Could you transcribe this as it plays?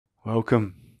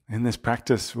Welcome. In this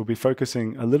practice, we'll be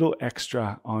focusing a little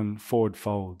extra on forward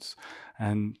folds.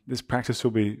 And this practice will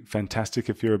be fantastic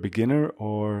if you're a beginner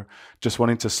or just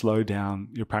wanting to slow down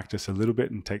your practice a little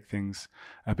bit and take things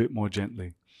a bit more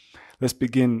gently. Let's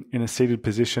begin in a seated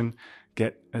position.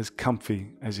 Get as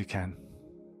comfy as you can.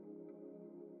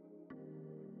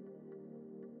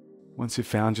 Once you've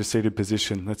found your seated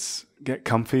position, let's get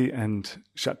comfy and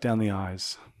shut down the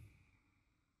eyes.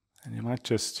 And you might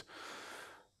just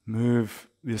move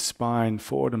your spine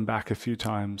forward and back a few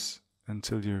times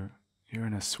until you're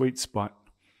in a sweet spot.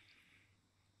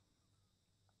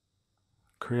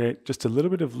 Create just a little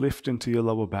bit of lift into your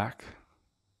lower back.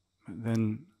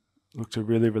 Then look to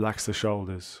really relax the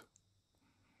shoulders.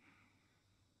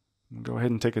 And go ahead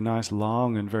and take a nice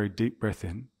long and very deep breath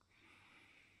in.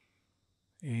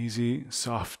 Easy,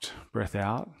 soft breath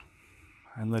out.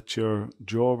 And let your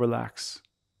jaw relax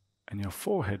and your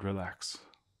forehead relax.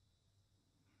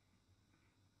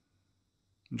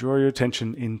 Draw your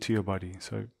attention into your body.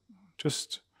 So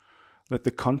just let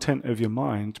the content of your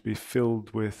mind be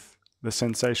filled with the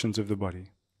sensations of the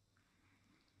body.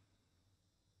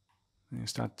 And you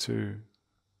start to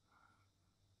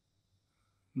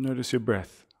notice your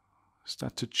breath.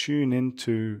 Start to tune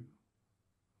into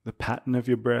the pattern of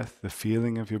your breath, the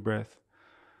feeling of your breath.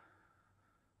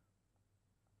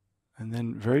 And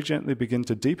then very gently begin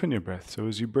to deepen your breath. So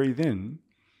as you breathe in,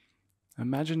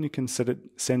 imagine you can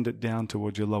send it down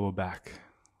towards your lower back.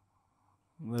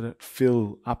 Let it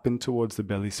fill up in towards the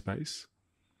belly space.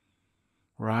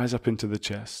 Rise up into the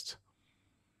chest.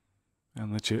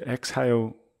 And let your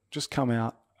exhale just come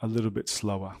out a little bit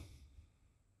slower.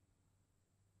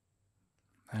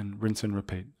 And rinse and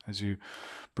repeat. As you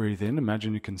breathe in,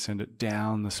 imagine you can send it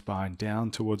down the spine,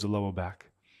 down towards the lower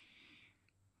back.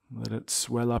 Let it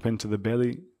swell up into the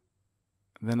belly,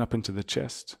 then up into the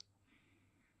chest.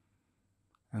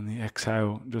 And the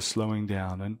exhale just slowing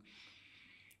down. And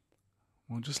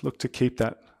we'll just look to keep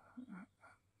that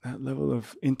level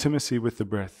of intimacy with the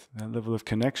breath, that level of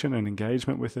connection and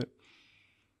engagement with it.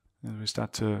 And we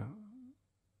start to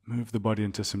move the body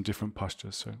into some different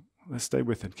postures. So let's stay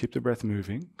with it. Keep the breath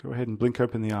moving. Go ahead and blink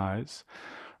open the eyes.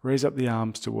 Raise up the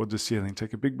arms towards the ceiling.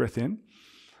 Take a big breath in.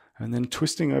 And then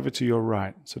twisting over to your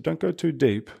right. So don't go too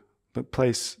deep, but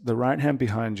place the right hand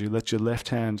behind you. Let your left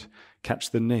hand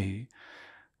catch the knee.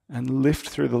 And lift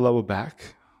through the lower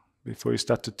back before you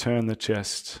start to turn the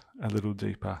chest a little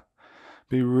deeper.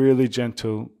 Be really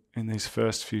gentle in these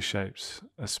first few shapes,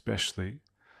 especially.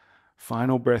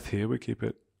 Final breath here. We keep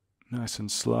it nice and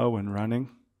slow and running.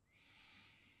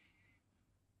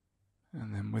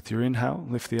 And then with your inhale,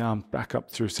 lift the arm back up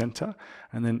through center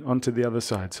and then onto the other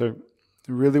side. So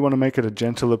you really want to make it a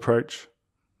gentle approach,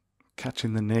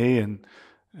 catching the knee and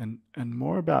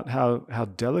more about how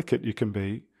delicate you can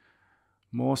be,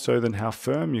 more so than how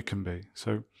firm you can be.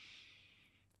 So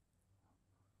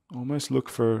almost look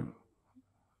for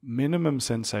minimum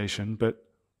sensation, but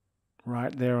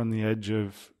right there on the edge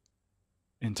of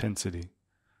intensity.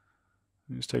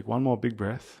 Just take one more big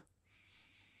breath.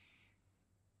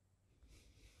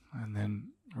 And then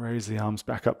raise the arms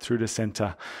back up through the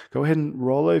center. Go ahead and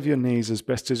roll over your knees as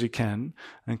best as you can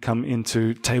and come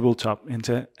into tabletop,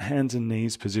 into hands and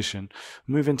knees position.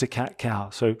 Move into cat-cow.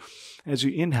 So as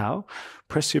you inhale,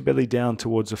 press your belly down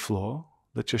towards the floor.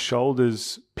 Let your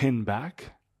shoulders pin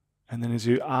back. And then as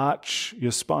you arch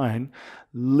your spine,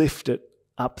 lift it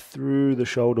up through the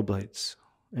shoulder blades.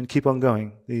 And keep on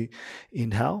going. The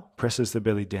inhale presses the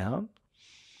belly down.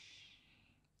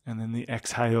 And then the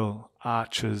exhale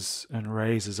arches and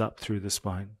raises up through the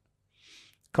spine.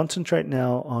 Concentrate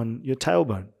now on your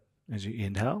tailbone. As you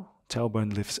inhale,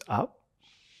 tailbone lifts up.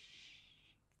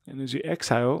 And as you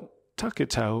exhale, tuck your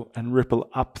tail and ripple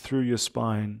up through your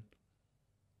spine.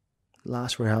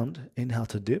 Last round, inhale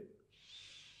to dip.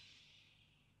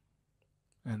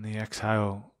 And the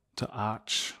exhale to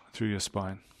arch through your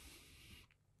spine.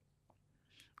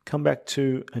 Come back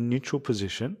to a neutral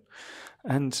position.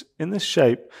 And in this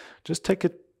shape, just take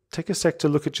a sec to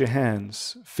look at your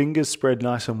hands. Fingers spread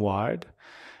nice and wide.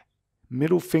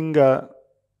 Middle finger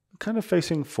kind of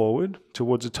facing forward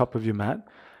towards the top of your mat.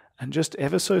 And just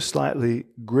ever so slightly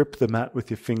grip the mat with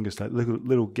your fingers, like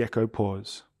little gecko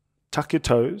paws. Tuck your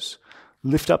toes,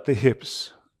 lift up the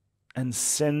hips, and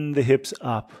send the hips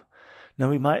up. Now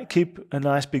we might keep a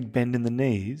nice big bend in the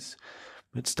knees,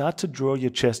 but start to draw your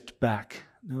chest back.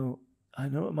 Now, I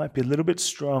know it might be a little bit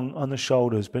strong on the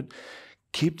shoulders, but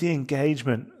keep the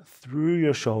engagement through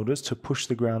your shoulders to push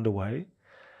the ground away.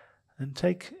 And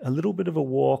take a little bit of a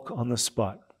walk on the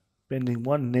spot, bending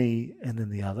one knee and then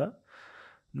the other.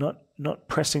 Not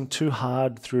pressing too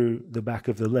hard through the back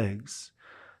of the legs.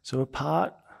 So a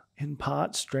part in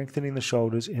part strengthening the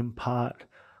shoulders, in part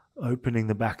opening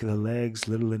the back of the legs,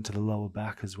 a little into the lower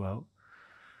back as well.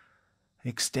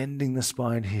 Extending the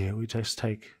spine here. We just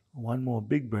take one more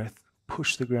big breath,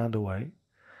 push the ground away,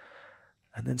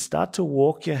 and then start to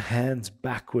walk your hands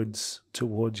backwards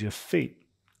towards your feet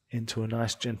into a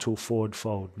nice gentle forward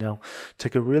fold. Now,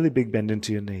 take a really big bend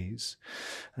into your knees,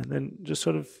 and then just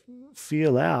sort of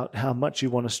feel out how much you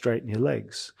want to straighten your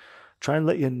legs. Try and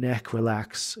let your neck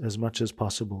relax as much as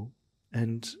possible.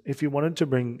 And if you wanted to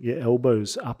bring your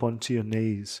elbows up onto your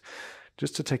knees,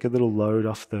 just to take a little load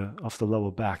off the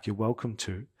lower back, you're welcome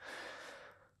to.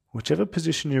 Whichever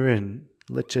position you're in,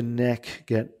 let your neck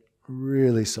get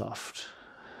really soft.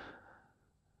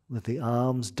 Let the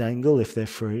arms dangle if they're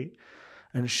free,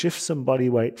 and shift some body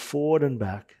weight forward and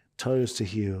back, toes to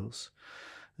heels.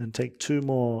 And take 2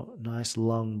 more nice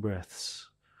long breaths.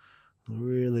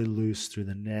 Really loose through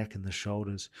the neck and the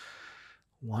shoulders.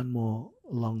 1 more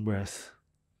long breath.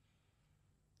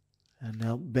 And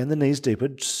now bend the knees deeper,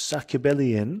 suck your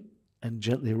belly in, and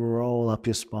gently roll up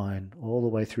your spine all the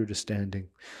way through to standing.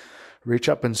 Reach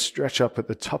up and stretch up at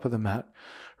the top of the mat,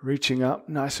 reaching up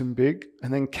nice and big,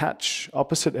 and then catch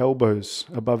opposite elbows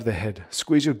above the head.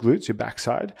 Squeeze your glutes, your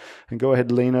backside, and go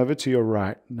ahead, lean over to your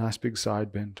right. Nice big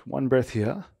side bend. 1 breath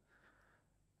here.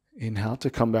 Inhale to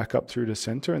come back up through to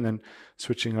center, and then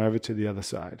switching over to the other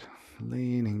side.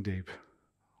 Leaning deep.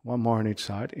 1 more on each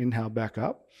side. Inhale back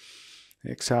up.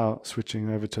 Exhale,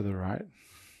 switching over to the right.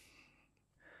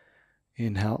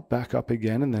 Inhale, back up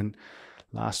again, and then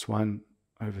last one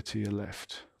over to your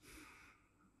left.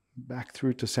 Back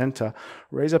through to center.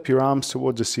 Raise up your arms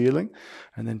towards the ceiling,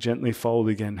 and then gently fold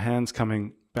again, hands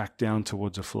coming back down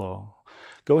towards the floor.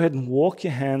 Go ahead and walk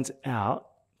your hands out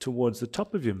towards the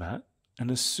top of your mat,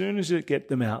 and as soon as you get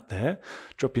them out there,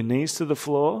 drop your knees to the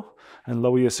floor and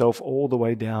lower yourself all the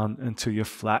way down until you're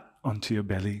flat onto your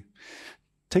belly.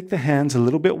 Take the hands a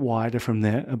little bit wider from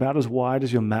there, about as wide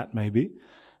as your mat may be.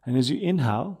 And as you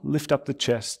inhale, lift up the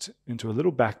chest into a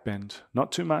little back bend.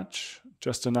 Not too much,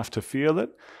 just enough to feel it.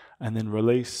 And then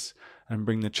release and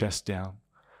bring the chest down.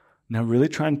 Now really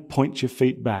try and point your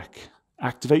feet back.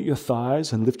 Activate your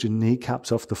thighs and lift your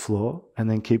kneecaps off the floor.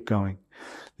 And then keep going.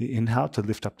 The inhale to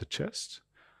lift up the chest.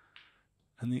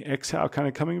 And the exhale kind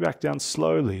of coming back down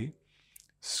slowly.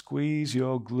 Squeeze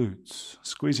your glutes.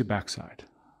 Squeeze your backside.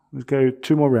 We'll go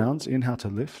 2 more rounds. Inhale to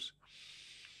lift.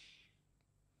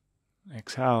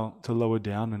 Exhale to lower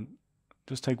down, and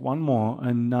just take 1 more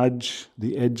and nudge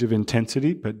the edge of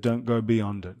intensity, but don't go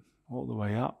beyond it. All the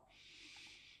way up.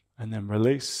 And then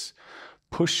release.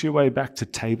 Push your way back to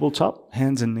tabletop,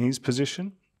 hands and knees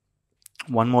position.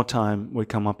 1 more time, we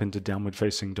come up into downward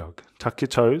facing dog. Tuck your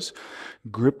toes,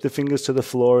 grip the fingers to the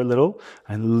floor a little,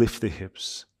 and lift the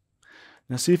hips.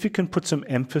 Now see if you can put some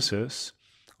emphasis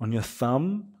on your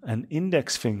thumb and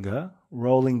index finger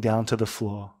rolling down to the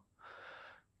floor.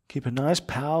 Keep a nice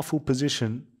powerful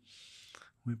position.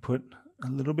 We put a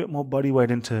little bit more body weight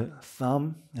into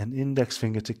thumb and index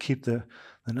finger to keep the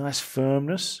nice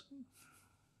firmness.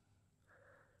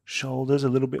 Shoulders a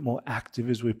little bit more active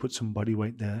as we put some body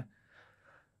weight there.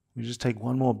 We just take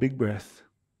 1 more big breath.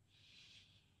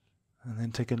 And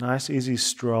then take a nice easy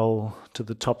stroll to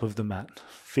the top of the mat.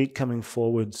 Feet coming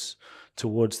forwards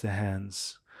towards the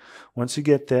hands. Once you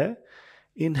get there,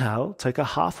 inhale, take a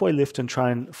halfway lift and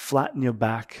try and flatten your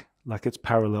back like it's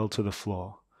parallel to the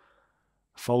floor.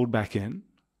 Fold back in,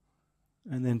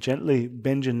 and then gently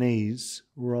bend your knees,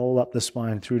 roll up the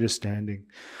spine through to standing.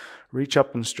 Reach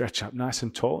up and stretch up, nice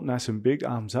and tall, nice and big,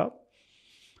 arms up.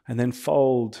 And then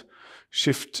fold,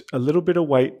 shift a little bit of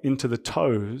weight into the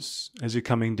toes as you're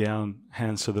coming down,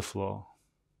 hands to the floor.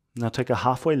 Now take a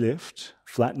halfway lift,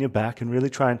 flatten your back, and really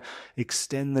try and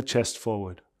extend the chest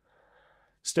forward.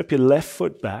 Step your left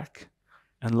foot back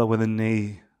and lower the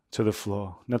knee to the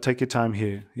floor. Now take your time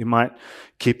here. You might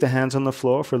keep the hands on the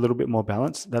floor for a little bit more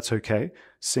balance. That's okay.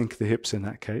 Sink the hips in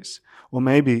that case. Or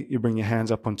maybe you bring your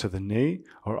hands up onto the knee,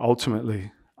 or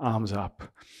ultimately arms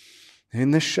up.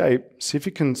 In this shape, see if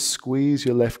you can squeeze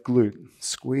your left glute.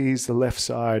 Squeeze the left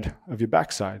side of your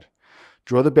backside.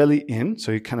 Draw the belly in,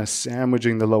 so you're kind of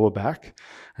sandwiching the lower back.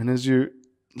 And as you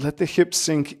let the hips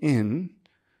sink in,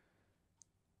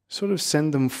 sort of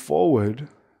send them forward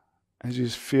as you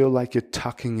feel like you're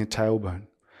tucking your tailbone.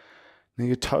 Now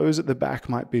your toes at the back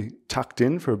might be tucked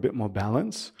in for a bit more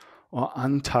balance, or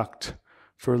untucked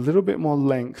for a little bit more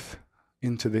length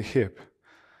into the hip.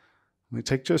 We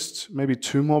take just maybe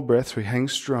 2 more breaths. We hang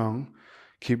strong.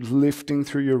 Keep lifting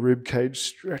through your rib cage,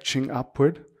 stretching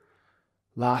upward.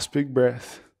 Last big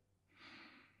breath.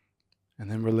 And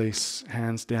then release,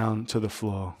 hands down to the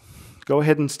floor. go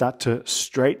ahead and start to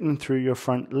straighten through your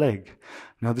front leg.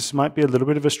 Now this might be a little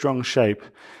bit of a strong shape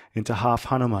into half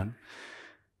Hanuman.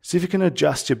 See if you can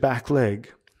adjust your back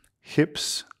leg,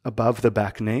 hips above the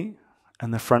back knee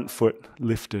and the front foot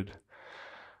lifted.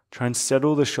 Try and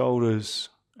settle the shoulders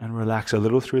and relax a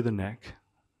little through the neck.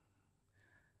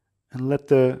 And let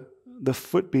the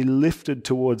foot be lifted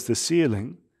towards the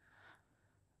ceiling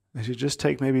as you just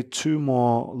take maybe 2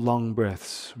 more long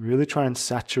breaths. Really try and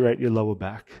saturate your lower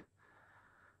back.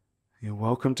 You're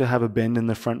welcome to have a bend in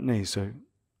the front knee. So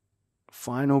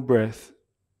final breath.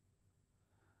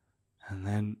 And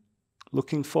then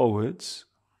looking forwards,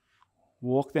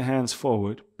 walk the hands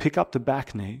forward, pick up the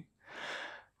back knee,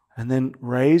 and then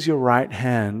raise your right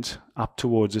hand up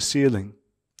towards the ceiling.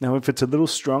 Now, if it's a little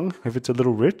strong, if it's a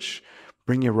little rich,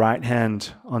 bring your right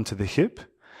hand onto the hip.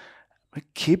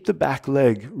 Keep the back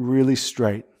leg really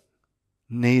straight,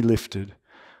 knee lifted,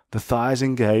 the thighs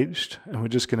engaged, and we're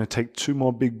just going to take 2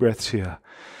 more big breaths here.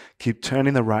 Keep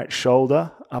turning the right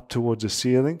shoulder up towards the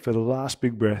ceiling for the last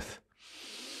big breath.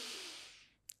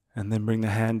 And then bring the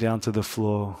hand down to the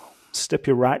floor. Step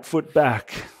your right foot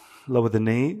back, lower the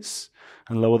knees,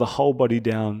 and lower the whole body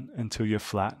down until you're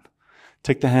flat.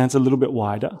 Take the hands a little bit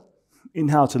wider.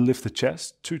 Inhale to lift the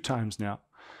chest 2 times now.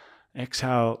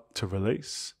 Exhale to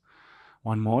release.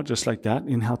 1 more, just like that.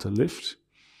 Inhale to lift.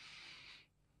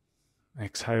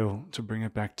 Exhale to bring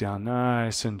it back down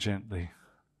nice and gently.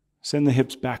 Send the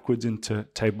hips backwards into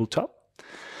tabletop.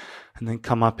 And then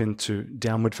come up into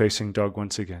downward facing dog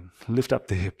once again. Lift up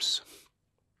the hips.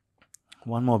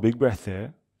 1 more big breath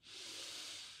there.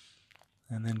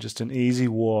 And then just an easy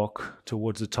walk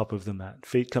towards the top of the mat.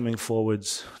 Feet coming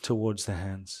forwards towards the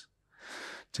hands.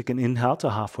 Take an inhale to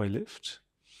halfway lift.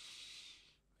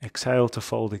 Exhale to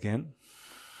fold again.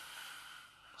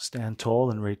 Stand tall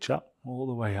and reach up, all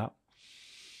the way up.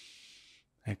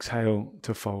 Exhale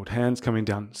to fold. Hands coming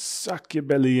down. Suck your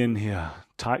belly in here.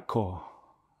 Tight core.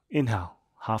 Inhale,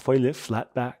 halfway lift,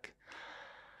 flat back.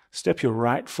 Step your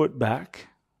right foot back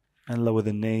and lower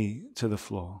the knee to the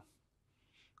floor.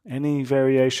 Any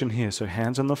variation here, so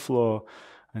hands on the floor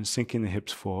and sinking the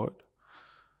hips forward.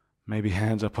 Maybe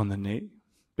hands up on the knee.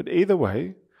 But either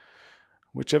way,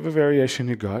 whichever variation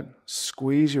you got,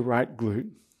 squeeze your right glute,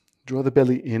 draw the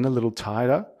belly in a little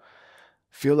tighter,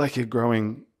 feel like you're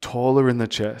growing taller in the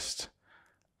chest,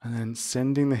 and then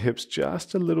sending the hips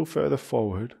just a little further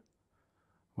forward,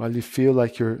 while you feel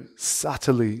like you're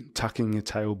subtly tucking your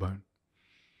tailbone.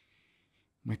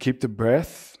 We keep the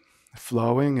breath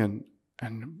flowing and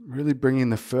really bringing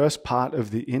the first part of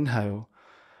the inhale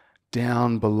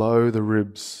down below the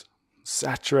ribs.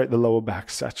 Saturate the lower back,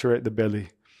 saturate the belly.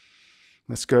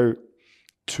 Let's go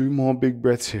 2 more big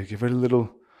breaths here. Give it a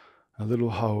little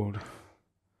hold.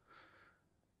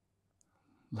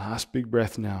 Last big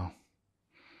breath now.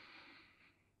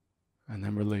 And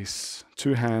then release.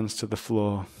 2 hands to the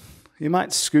floor. You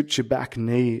might scoot your back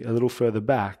knee a little further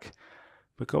back,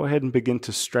 but go ahead and begin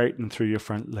to straighten through your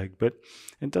front leg. But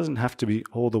it doesn't have to be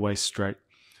all the way straight.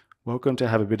 Welcome to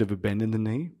have a bit of a bend in the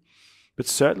knee, but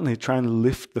certainly try and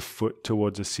lift the foot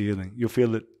towards the ceiling. You'll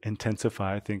feel it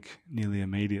intensify, I think, nearly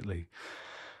immediately.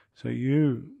 So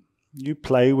you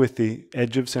play with the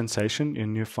edge of sensation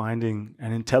and you're finding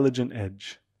an intelligent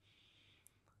edge.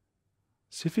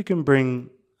 See if you can bring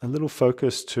a little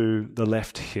focus to the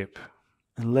left hip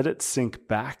and let it sink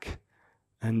back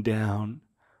and down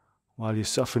while you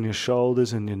soften your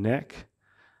shoulders and your neck,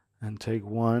 and take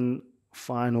 1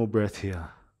 final breath here.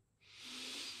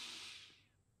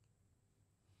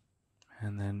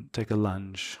 And then take a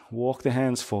lunge. Walk the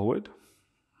hands forward.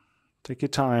 Take your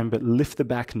time, but lift the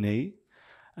back knee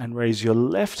and raise your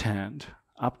left hand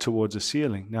up towards the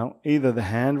ceiling. Now, either the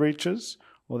hand reaches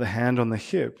or the hand on the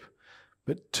hip,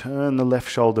 but turn the left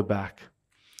shoulder back.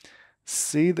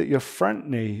 See that your front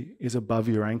knee is above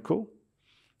your ankle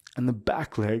and the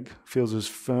back leg feels as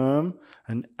firm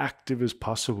and active as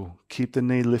possible. Keep the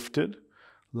knee lifted.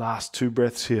 Last 2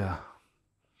 breaths here.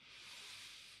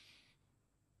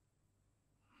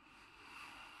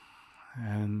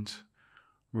 And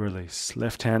release.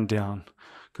 Left hand down.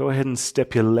 Go ahead and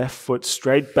step your left foot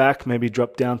straight back, maybe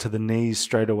drop down to the knees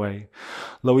straight away.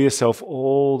 Lower yourself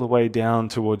all the way down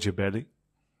towards your belly.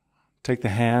 Take the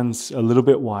hands a little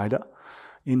bit wider.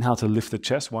 Inhale to lift the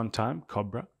chest 1 time,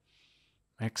 cobra.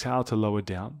 Exhale to lower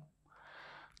down.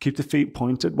 Keep the feet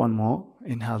pointed, 1 more.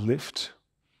 Inhale, lift.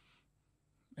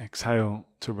 Exhale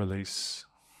to release.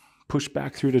 Push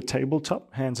back through to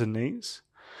tabletop, hands and knees.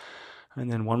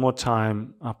 And then 1 more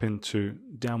time up into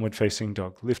downward facing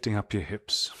dog, lifting up your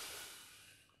hips.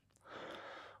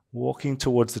 Walking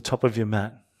towards the top of your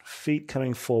mat, feet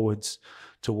coming forwards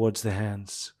towards the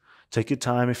hands. Take your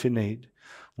time if you need.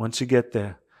 Once you get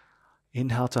there,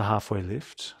 inhale to halfway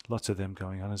lift. Lots of them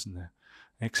going on, isn't there?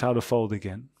 Exhale to fold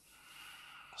again.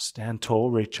 Stand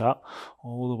tall, reach up,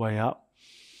 all the way up.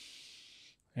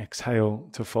 Exhale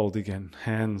to fold again,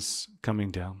 hands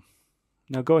coming down.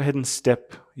 Now go ahead and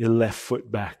step your left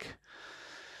foot back.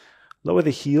 Lower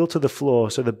the heel to the floor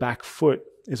so the back foot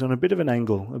is on a bit of an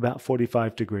angle, about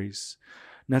 45 degrees.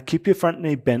 Now keep your front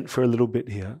knee bent for a little bit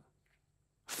here.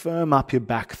 Firm up your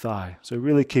back thigh, so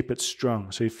really keep it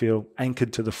strong so you feel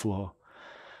anchored to the floor.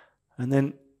 And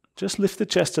then just lift the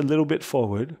chest a little bit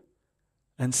forward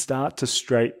and start to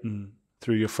straighten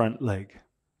through your front leg.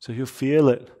 So you'll feel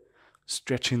it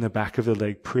stretching the back of the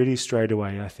leg pretty straight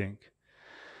away, I think.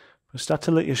 Start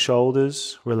to let your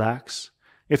shoulders relax.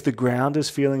 If the ground is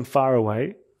feeling far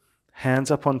away,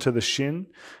 hands up onto the shin,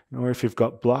 or if you've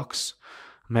got blocks,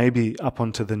 maybe up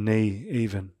onto the knee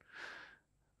even.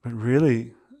 But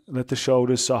really let the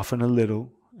shoulders soften a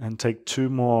little and take 2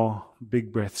 more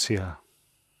big breaths here.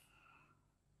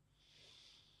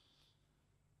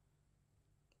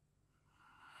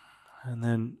 And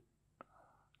then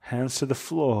hands to the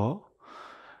floor.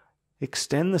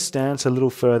 Extend the stance a little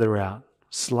further out.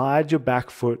 Slide your back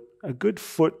foot a good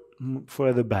foot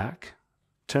further back.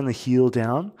 Turn the heel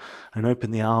down and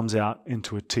open the arms out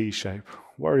into a T shape.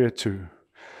 Warrior 2.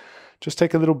 Just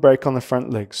take a little break on the front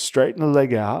leg. Straighten the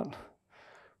leg out.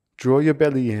 Draw your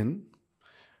belly in.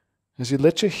 As you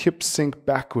let your hips sink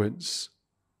backwards,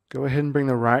 go ahead and bring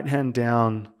the right hand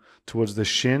down towards the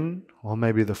shin or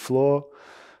maybe the floor.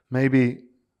 Maybe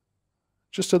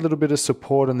just a little bit of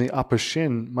support on the upper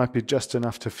shin might be just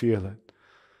enough to feel it.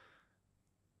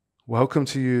 Welcome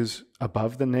to use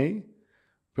above the knee,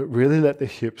 but really let the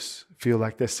hips feel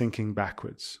like they're sinking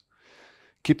backwards.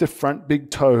 Keep the front big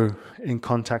toe in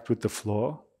contact with the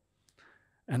floor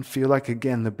and feel like,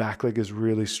 again, the back leg is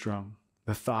really strong.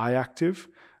 The thigh active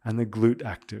and the glute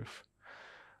active.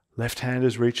 Left hand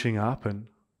is reaching up and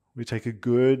we take a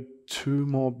good 2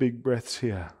 more big breaths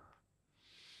here.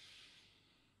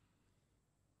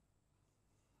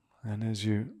 And as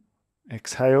you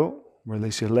exhale,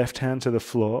 release your left hand to the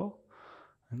floor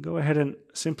and go ahead and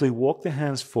simply walk the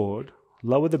hands forward,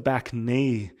 lower the back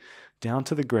knee down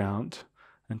to the ground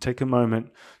and take a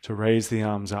moment to raise the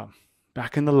arms up.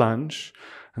 Back in the lunge,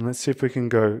 and let's see if we can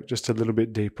go just a little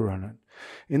bit deeper on it.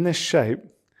 In this shape,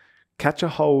 catch a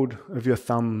hold of your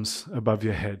thumbs above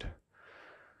your head.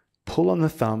 Pull on the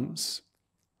thumbs,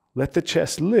 let the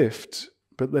chest lift,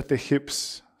 but let the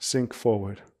hips sink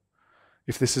forward.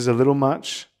 If this is a little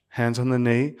much, hands on the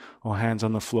knee or hands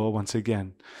on the floor once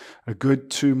again. A good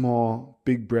 2 more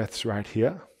big breaths right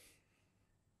here.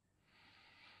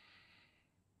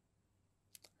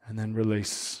 And then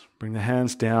release. Bring the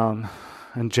hands down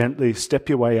and gently step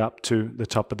your way up to the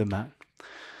top of the mat.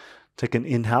 Take an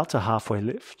inhale to halfway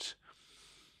lift.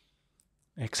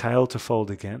 Exhale to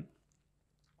fold again.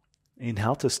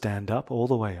 Inhale to stand up all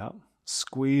the way up.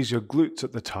 Squeeze your glutes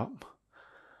at the top.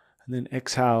 And then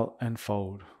exhale and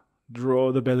fold.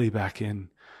 Draw the belly back in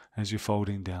as you're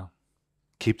folding down.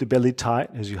 Keep the belly tight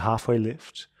as you halfway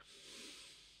lift.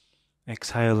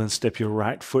 Exhale and step your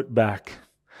right foot back.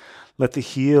 Let the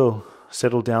heel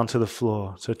settle down to the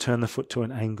floor. So turn the foot to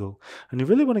an angle. And you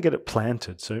really want to get it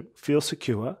planted. So feel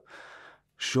secure.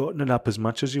 Shorten it up as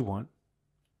much as you want.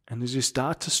 And as you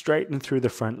start to straighten through the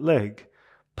front leg,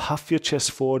 puff your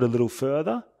chest forward a little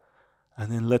further.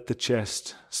 And then let the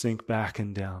chest sink back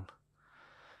and down.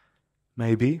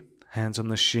 Maybe hands on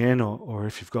the shin, or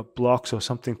if you've got blocks or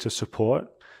something to support,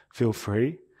 feel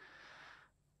free.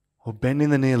 Or bending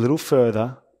the knee a little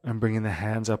further and bringing the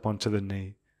hands up onto the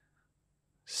knee.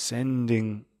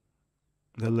 Sending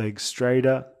the leg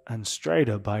straighter and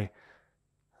straighter by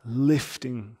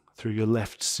lifting through your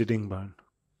left sitting bone.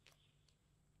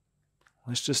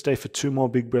 Let's just stay for 2 more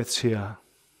big breaths here.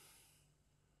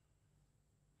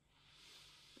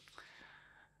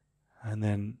 And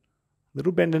then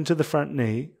little bend into the front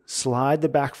knee, slide the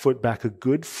back foot back a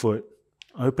good foot,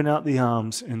 open out the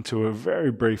arms into a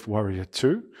very brief warrior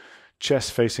 2,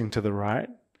 chest facing to the right,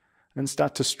 and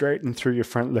start to straighten through your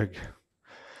front leg.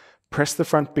 Press the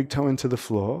front big toe into the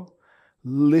floor,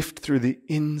 lift through the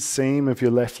inseam of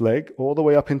your left leg, all the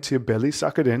way up into your belly,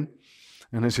 suck it in,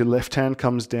 and as your left hand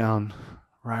comes down,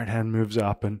 right hand moves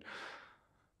up, and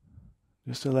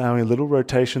just allowing a little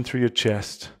rotation through your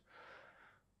chest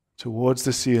towards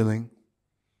the ceiling.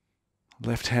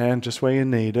 Left hand just where you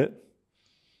need it.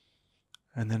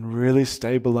 And then really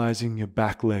stabilizing your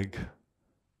back leg.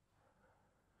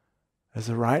 As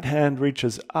the right hand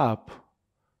reaches up,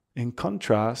 in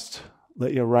contrast,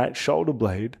 let your right shoulder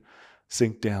blade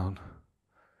sink down.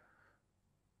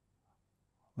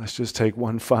 Let's just take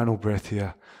one final breath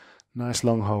here. Nice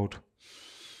long hold.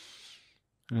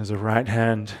 And as the right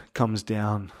hand comes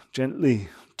down, gently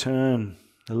turn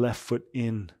the left foot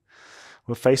in.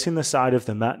 We're facing the side of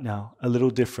the mat now, a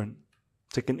little different.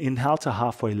 Take an inhale to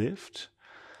halfway lift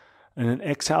and an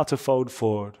exhale to fold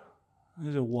forward.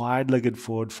 There's a wide-legged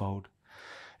forward fold.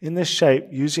 In this shape,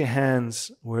 use your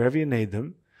hands wherever you need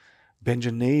them. Bend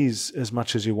your knees as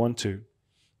much as you want to.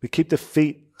 But keep the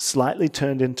feet slightly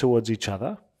turned in towards each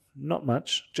other. Not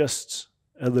much, just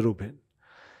a little bit.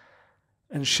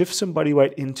 And shift some body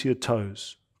weight into your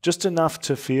toes. Just enough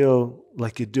to feel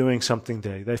like you're doing something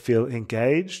there. They feel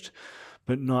engaged,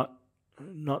 but not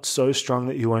so strong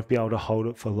that you won't be able to hold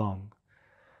it for long.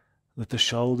 Let the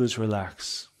shoulders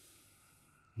relax.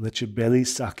 Let your belly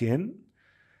suck in.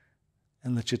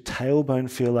 And let your tailbone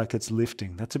feel like it's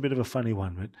lifting. That's a bit of a funny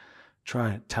one, but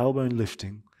try it. Tailbone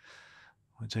lifting.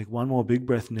 We'll take one more big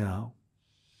breath now.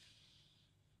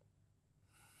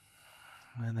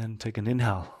 And then take an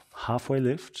inhale. Halfway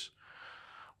lift.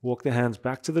 Walk the hands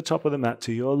back to the top of the mat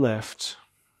to your left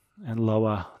and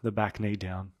lower the back knee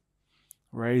down.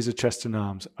 Raise the chest and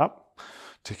arms up.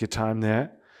 Take your time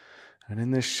there. And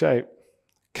in this shape,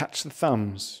 catch the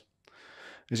thumbs.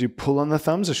 As you pull on the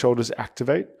thumbs, the shoulders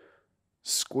activate.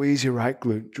 Squeeze your right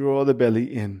glute. Draw the belly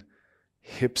in.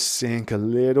 Hips sink a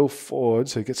little forward,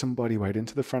 so get some body weight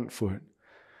into the front foot.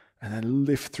 And then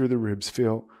lift through the ribs.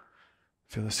 Feel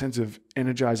a sense of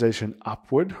energization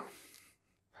upward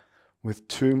with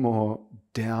 2 more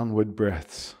downward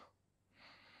breaths.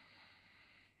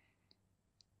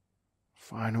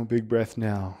 Final big breath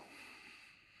now.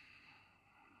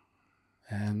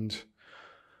 And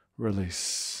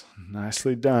release.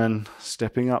 Nicely done.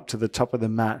 Stepping up to the top of the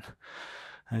mat.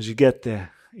 As you get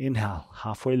there, inhale,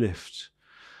 halfway lift.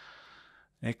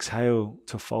 Exhale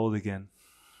to fold again.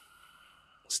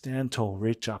 Stand tall,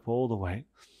 reach up all the way.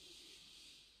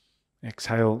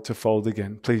 Exhale to fold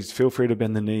again. Please feel free to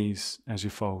bend the knees as you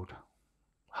fold.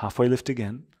 Halfway lift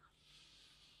again.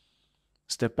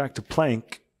 Step back to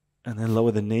plank and then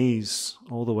lower the knees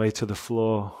all the way to the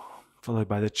floor, followed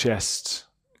by the chest.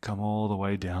 Come all the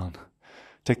way down.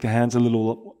 Take the hands a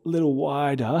little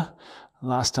wider.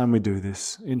 Last time we do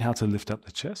this. Inhale to lift up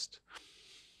the chest.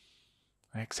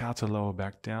 Exhale to lower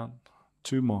back down.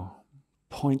 2 more.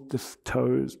 Point the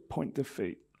toes, point the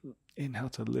feet. Inhale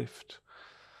to lift.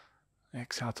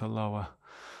 Exhale to lower.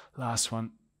 Last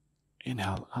one.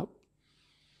 Inhale up.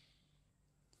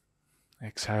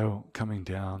 Exhale coming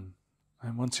down.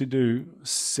 And once you do,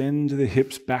 send the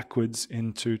hips backwards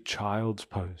into child's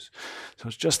pose. So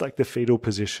it's just like the fetal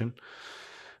position.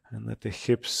 And let the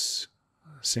hips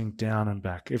sink down and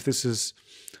back. If this is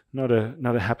not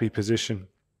a happy position,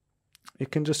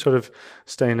 it can just sort of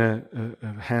stay in a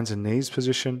hands and knees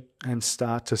position and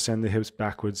start to send the hips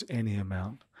backwards any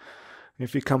amount.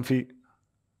 If you're comfy,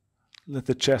 let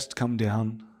the chest come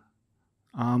down.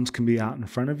 Arms can be out in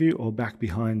front of you or back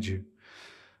behind you.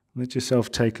 Let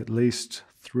yourself take at least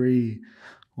 3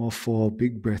 or 4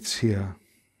 big breaths here.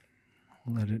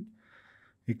 Let it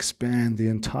expand the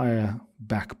entire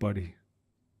back body.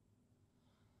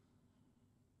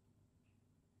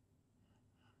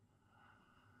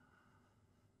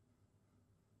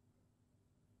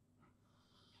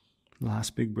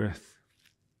 Last big breath.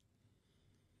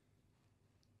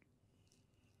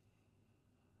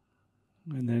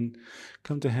 And then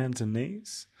come to hands and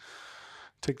knees.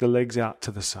 Take the legs out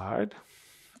to the side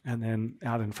and then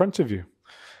out in front of you.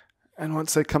 And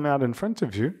once they come out in front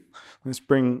of you, let's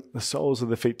bring the soles of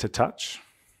the feet to touch.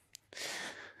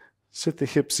 Sit the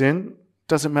hips in.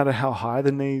 Doesn't matter how high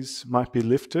the knees might be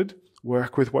lifted.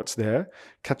 Work with what's there.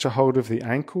 Catch a hold of the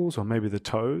ankles or maybe the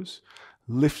toes.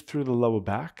 Lift through the lower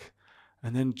back.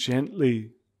 And then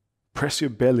gently press your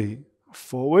belly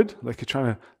forward, like you're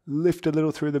trying to lift a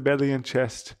little through the belly and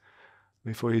chest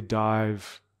before you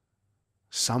dive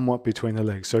somewhat between the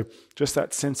legs. So just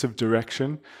that sense of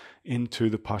direction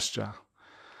into the posture.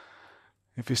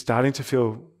 If you're starting to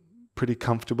feel pretty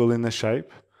comfortable in the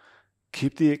shape,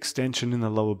 keep the extension in the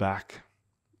lower back.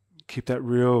 Keep that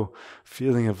real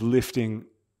feeling of lifting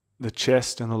the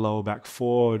chest and the lower back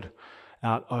forward,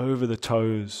 out over the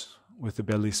toes with the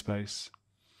belly space.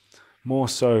 More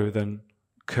so than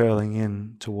curling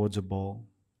in towards a ball.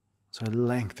 So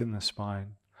lengthen the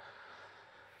spine.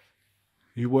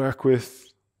 You work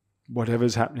with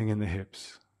whatever's happening in the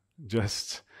hips.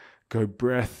 Just go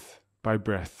breath by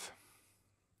breath.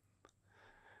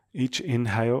 Each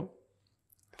inhale,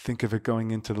 think of it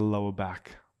going into the lower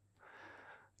back.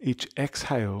 Each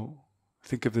exhale,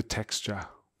 think of the texture,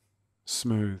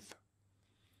 smooth.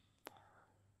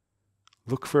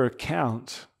 Look for a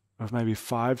count of maybe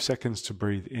 5 seconds to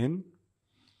breathe in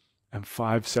and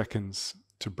 5 seconds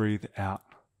to breathe out.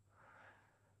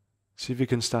 See if you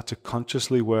can start to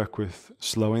consciously work with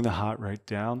slowing the heart rate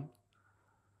down,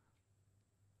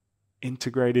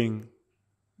 integrating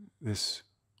this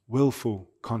willful,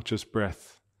 conscious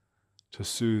breath to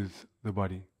soothe the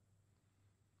body.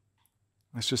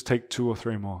 Let's just take 2 or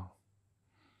 3 more.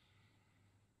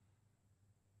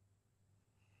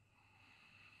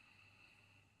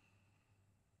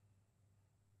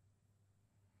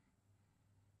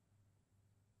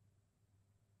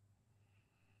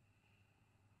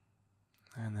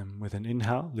 And then with an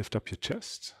inhale, lift up your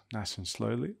chest, nice and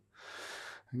slowly.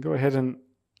 And go ahead and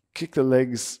kick the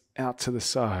legs out to the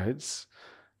sides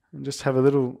and just have a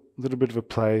little bit of a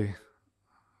play,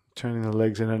 turning the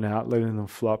legs in and out, letting them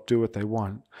flop, do what they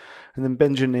want. And then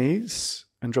bend your knees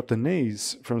and drop the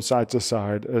knees from side to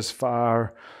side as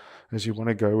far as you want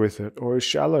to go with it, or as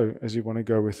shallow as you want to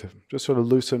go with it. Just sort of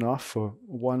loosen off for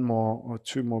 1 more or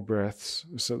 2 more breaths.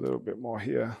 Just a little bit more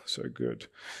here. So good.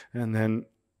 And then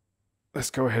let's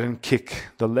go ahead and kick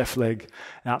the left leg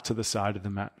out to the side of the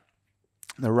mat.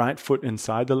 The right foot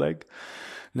inside the leg.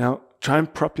 Now, try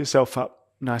and prop yourself up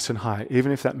nice and high,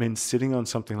 even if that means sitting on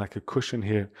something like a cushion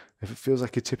here. If it feels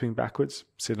like you're tipping backwards,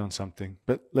 sit on something.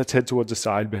 But let's head towards a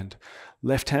side bend.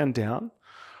 Left hand down,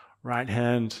 right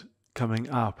hand coming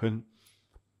up, and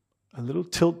a little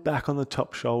tilt back on the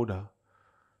top shoulder.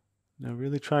 Now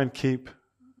really try and keep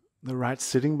the right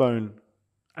sitting bone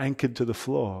anchored to the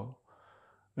floor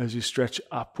as you stretch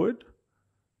upward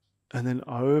and then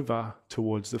over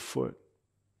towards the foot.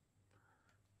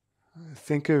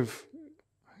 Think of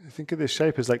this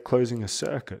shape as like closing a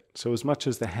circuit. So as much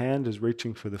as the hand is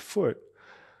reaching for the foot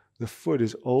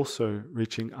is also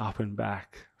reaching up and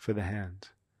back for the hand.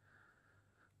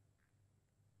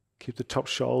 Keep the top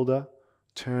shoulder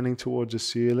turning towards the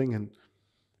ceiling and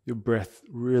your breath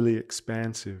really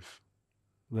expansive.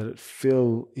 Let it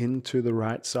fill into the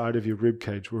right side of your rib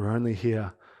cage. We're only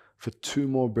here for 2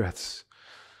 more breaths.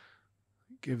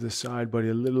 Give the side body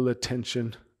a little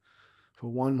attention for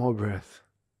 1 more breath.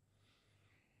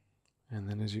 And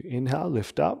then as you inhale,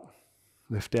 lift up,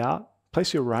 lift out.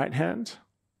 Place your right hand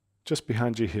just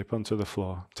behind your hip onto the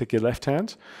floor. Take your left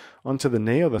hand onto the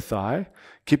knee or the thigh.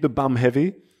 Keep the bum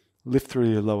heavy. Lift through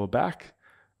your lower back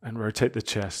and rotate the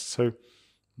chest. So a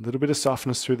little bit of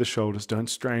softness through the shoulders. Don't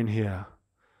strain here.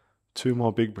 2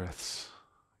 more big breaths.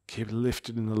 Keep it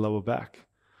lifted in the lower back.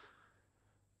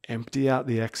 Empty out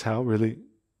the exhale. Really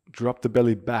drop the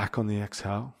belly back on the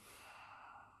exhale.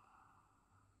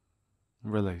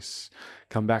 Release.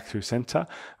 Come back through center.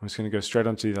 I'm just going to go straight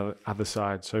onto the other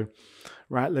side. So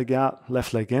right leg out,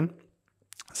 left leg in.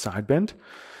 Side bend.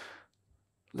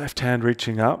 Left hand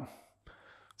reaching up.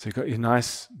 So you've got your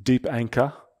nice deep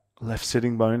anchor. Left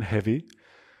sitting bone heavy.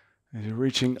 As you're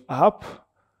reaching up,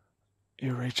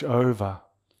 you reach over.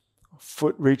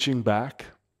 Foot reaching back.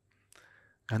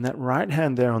 And that right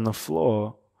hand there on the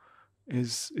floor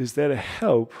is there to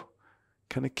help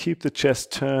kind of keep the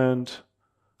chest turned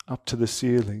up to the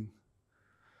ceiling.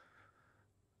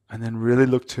 And then really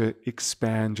look to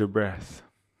expand your breath.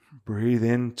 Breathe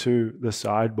into the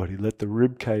side body. Let the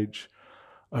rib cage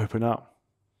open up.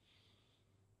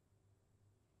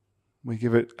 We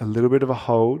give it a little bit of a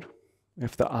hold.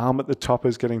 If the arm at the top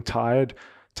is getting tired,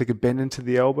 take a bend into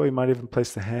the elbow. You might even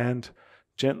place the hand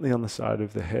gently on the side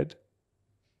of the head.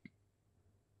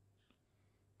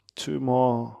 2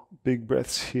 more big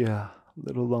breaths here, a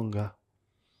little longer.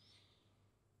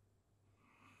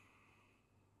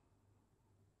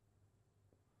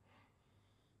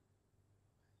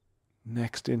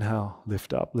 Next inhale,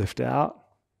 lift up, lift out.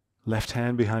 Left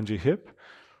hand behind your hip,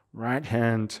 right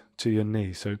hand to your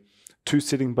knee. So 2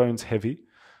 sitting bones heavy.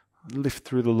 Lift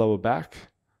through the lower back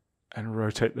and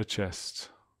rotate the chest.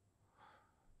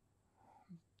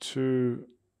 2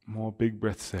 more big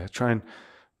breaths there. Try and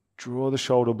draw the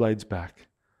shoulder blades back.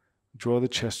 Draw the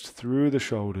chest through the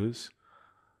shoulders.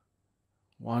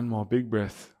 1 more big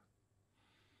breath.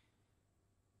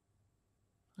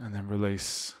 And then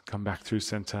release. Come back through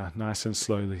center, nice and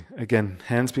slowly. Again,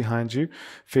 hands behind you,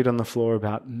 feet on the floor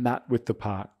about mat width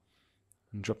apart.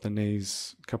 And drop the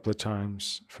knees a couple of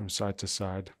times from side to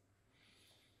side.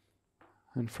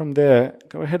 And from there,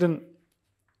 go ahead and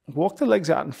walk the legs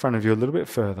out in front of you a little bit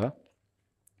further.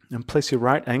 And place your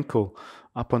right ankle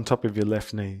up on top of your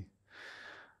left knee.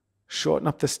 Shorten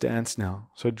up the stance now.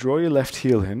 So draw your left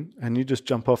heel in and you just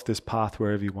jump off this path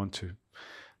wherever you want to.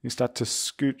 You start to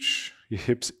scooch your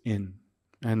hips in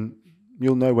and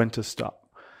you'll know when to stop.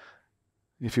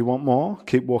 If you want more,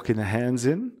 keep walking the hands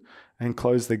in and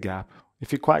close the gap.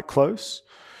 If you're quite close,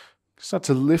 start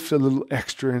to lift a little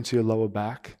extra into your lower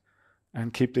back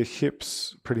and keep the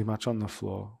hips pretty much on the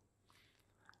floor.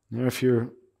 Now, if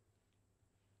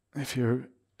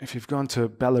you've gone to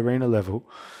ballerina level,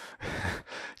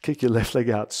 kick your left leg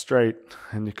out straight,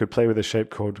 and you could play with a shape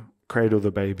called cradle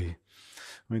the baby.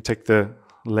 We take the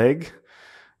leg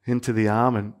into the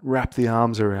arm and wrap the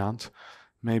arms around.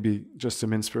 Maybe just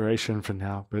some inspiration for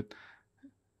now, but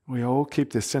we all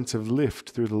keep this sense of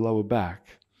lift through the lower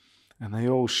back, and they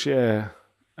all share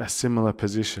a similar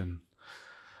position.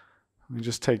 We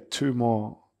just take 2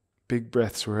 more big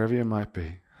breaths wherever you might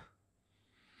be.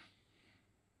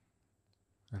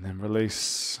 And then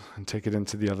release and take it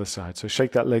into the other side. So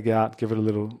shake that leg out, give it a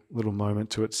little moment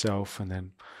to itself, and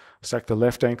then stack the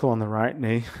left ankle on the right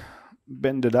knee,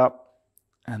 bend it up,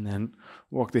 and then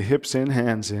walk the hips in,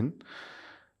 hands in,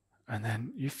 and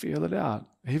then you feel it out.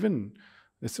 Even,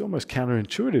 it's almost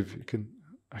counterintuitive.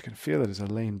 I can feel it as I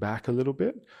lean back a little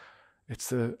bit. It's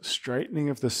the straightening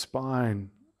of the spine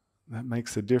that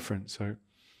makes the difference. So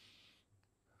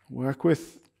work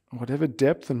with whatever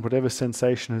depth and whatever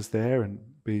sensation is there, and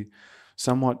be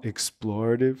somewhat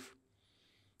explorative.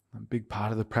 A big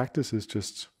part of the practice is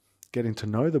just getting to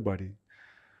know the body,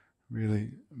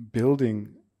 really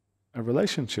building a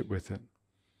relationship with it.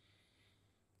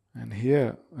 And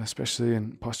here, especially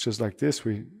in postures like this,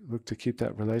 we look to keep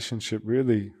that relationship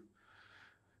really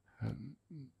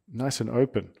nice and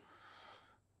open.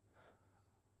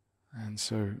 And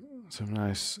so some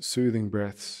nice soothing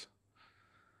breaths,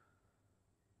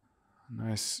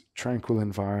 nice tranquil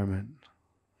environment.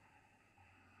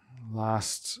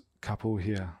 Last couple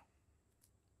here.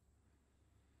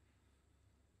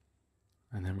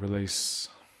 And then release.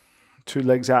 2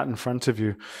 legs out in front of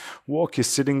you. Walk your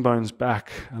sitting bones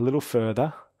back a little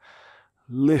further.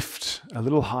 Lift a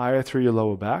little higher through your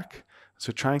lower back.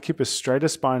 So try and keep as straight a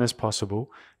spine as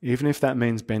possible, even if that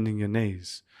means bending your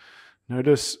knees.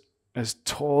 Notice as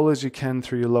tall as you can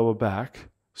through your lower back.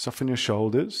 Soften your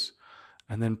shoulders,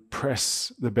 and then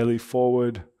press the belly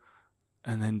forward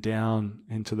and then down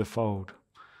into the fold.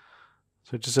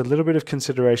 So just a little bit of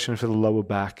consideration for the lower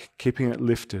back, keeping it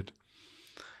lifted,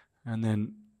 and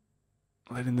then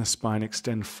letting the spine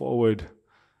extend forward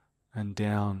and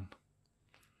down.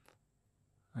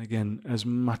 Again, as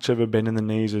much of a bend in the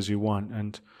knees as you want,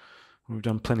 and we've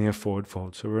done plenty of forward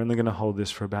fold, so we're only going to hold this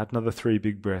for about another 3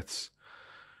 big breaths.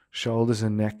 Shoulders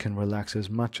and neck can relax as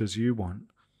much as you want.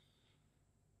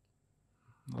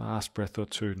 Last breath or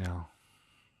 2 now.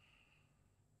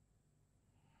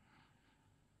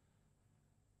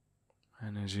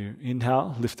 And as you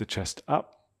inhale, lift the chest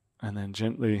up, and then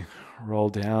gently roll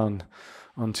down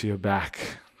onto your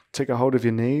back. Take a hold of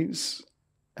your knees,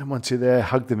 and once you're there,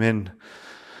 hug them in.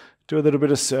 Do a little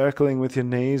bit of circling with your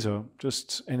knees, or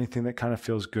just anything that kind of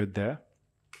feels good there.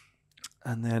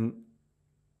 And then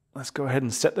let's go ahead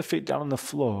and set the feet down on the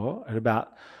floor at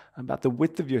about the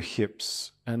width of your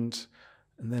hips, and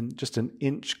then just an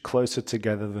inch closer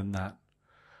together than that.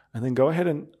 And then go ahead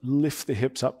and lift the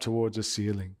hips up towards the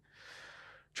ceiling.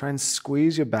 Try and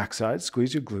squeeze your backside,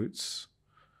 squeeze your glutes,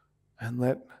 and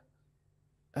let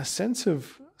a sense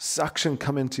of suction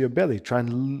come into your belly. Try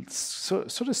and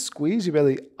sort of squeeze your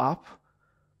belly up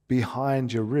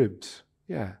behind your ribs.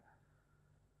 Yeah.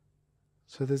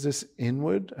 So there's this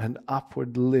inward and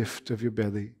upward lift of your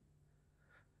belly.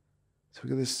 So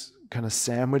we get this kind of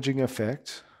sandwiching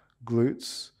effect,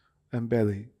 glutes and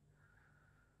belly.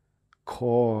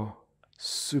 Core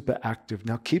super active.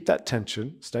 Now keep that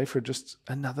tension. Stay for just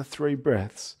another 3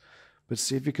 breaths, but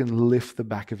see if you can lift the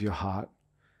back of your heart.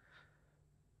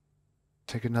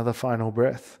 Take another final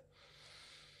breath,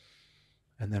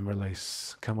 and then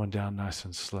release. Come on down nice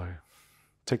and slow.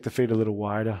 Take the feet a little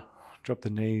wider. Drop the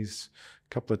knees a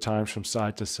couple of times from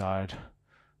side to side,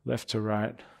 left to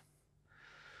right.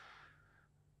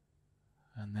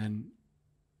 And then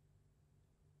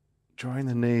drawing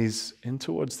the knees in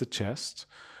towards the chest.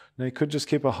 Now you could just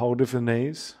keep a hold of the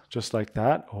knees, just like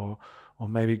that, or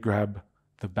maybe grab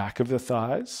the back of the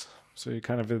thighs. So you're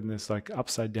kind of in this like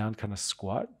upside down kind of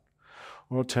squat.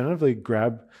 Or alternatively,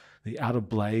 grab the outer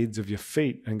blades of your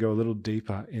feet and go a little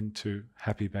deeper into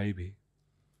happy baby.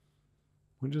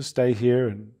 We'll just stay here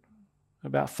and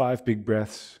about 5 big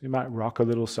breaths. You might rock a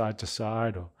little side to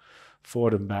side or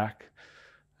forward and back.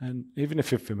 And even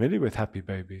if you're familiar with happy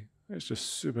baby, it's just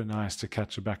super nice to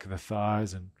catch the back of the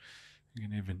thighs, and you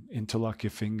can even interlock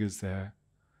your fingers there.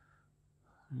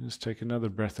 And just take another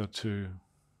breath or 2.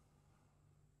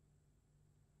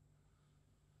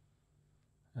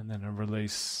 And then a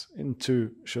release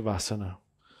into Savasana.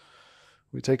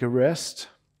 We take a rest,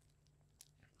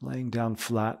 laying down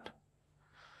flat.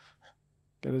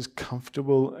 Get as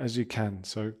comfortable as you can.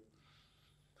 So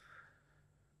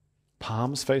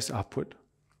palms face upward.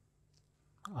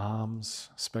 Arms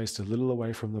spaced a little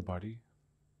away from the body.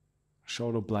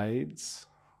 Shoulder blades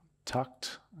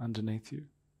tucked underneath you.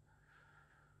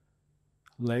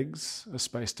 Legs are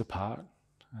spaced apart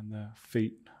and the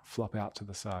feet flop out to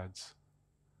the sides.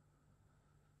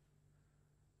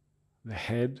 The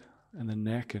head and the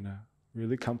neck in a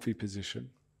really comfy position.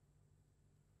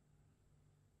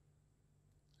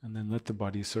 And then let the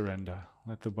body surrender.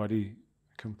 Let the body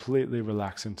completely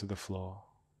relax into the floor.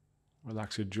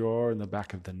 Relax your jaw and the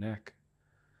back of the neck,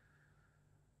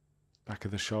 back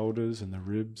of the shoulders and the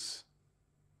ribs,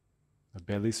 the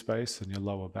belly space and your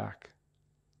lower back,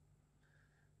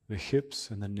 the hips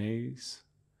and the knees,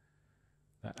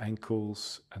 the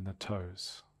ankles and the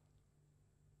toes.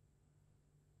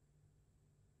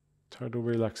 Total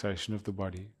relaxation of the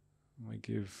body. We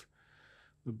give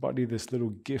the body this little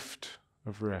gift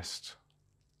of rest.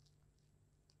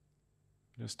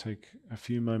 Just take a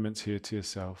few moments here to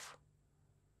yourself.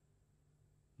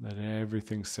 Let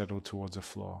everything settle towards the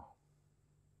floor.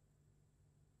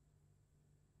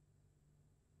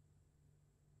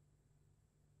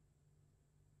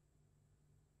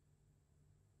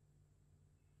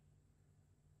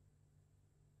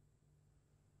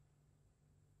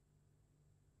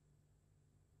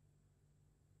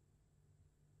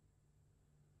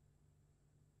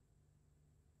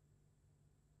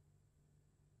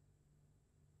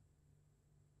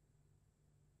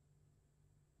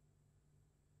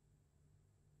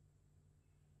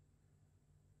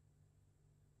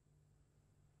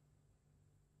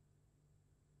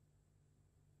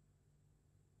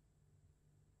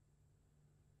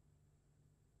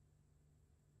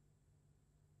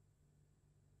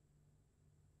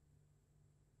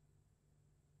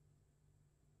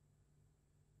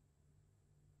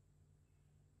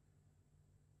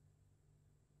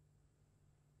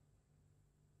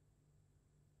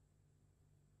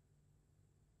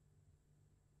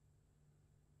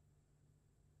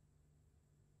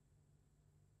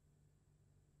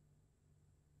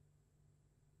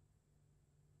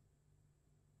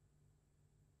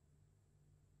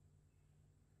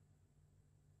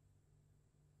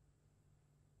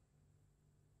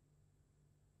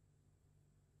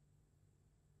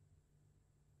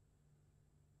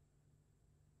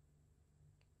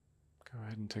 Go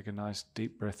ahead and take a nice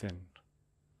deep breath in.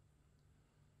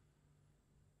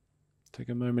 Take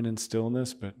a moment in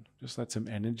stillness, but just let some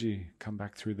energy come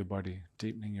back through the body,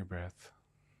 deepening your breath.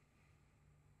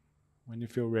 When you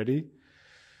feel ready,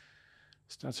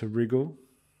 start to wriggle,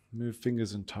 move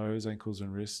fingers and toes, ankles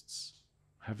and wrists.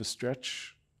 Have a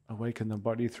stretch, awaken the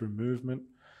body through movement.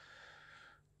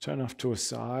 Turn off to a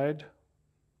side,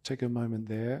 take a moment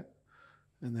there,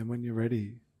 and then when you're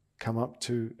ready, come up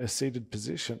to a seated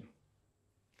position.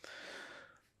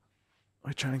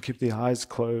 I try and keep the eyes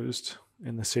closed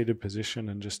in the seated position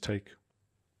and just take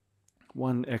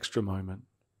one extra moment.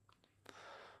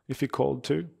 If you're called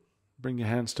to, bring your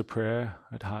hands to prayer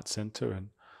at heart center, and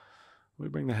we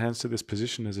bring the hands to this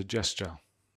position as a gesture.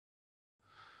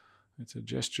 It's a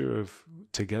gesture of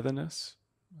togetherness,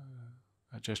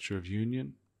 a gesture of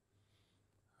union,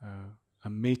 a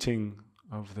meeting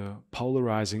of the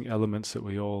polarizing elements that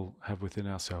we all have within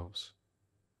ourselves.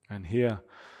 And here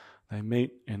they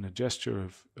meet in a gesture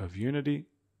of unity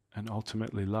and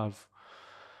ultimately love.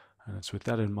 And it's with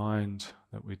that in mind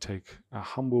that we take a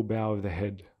humble bow of the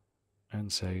head and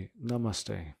say,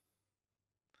 Namaste.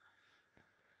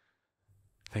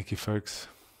 Thank you, folks.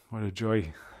 What a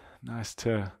joy. Nice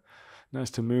to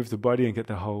move the body and get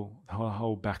the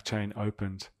whole back chain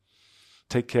opened.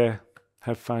 Take care.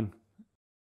 Have fun.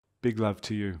 Big love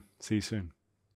to you. See you soon.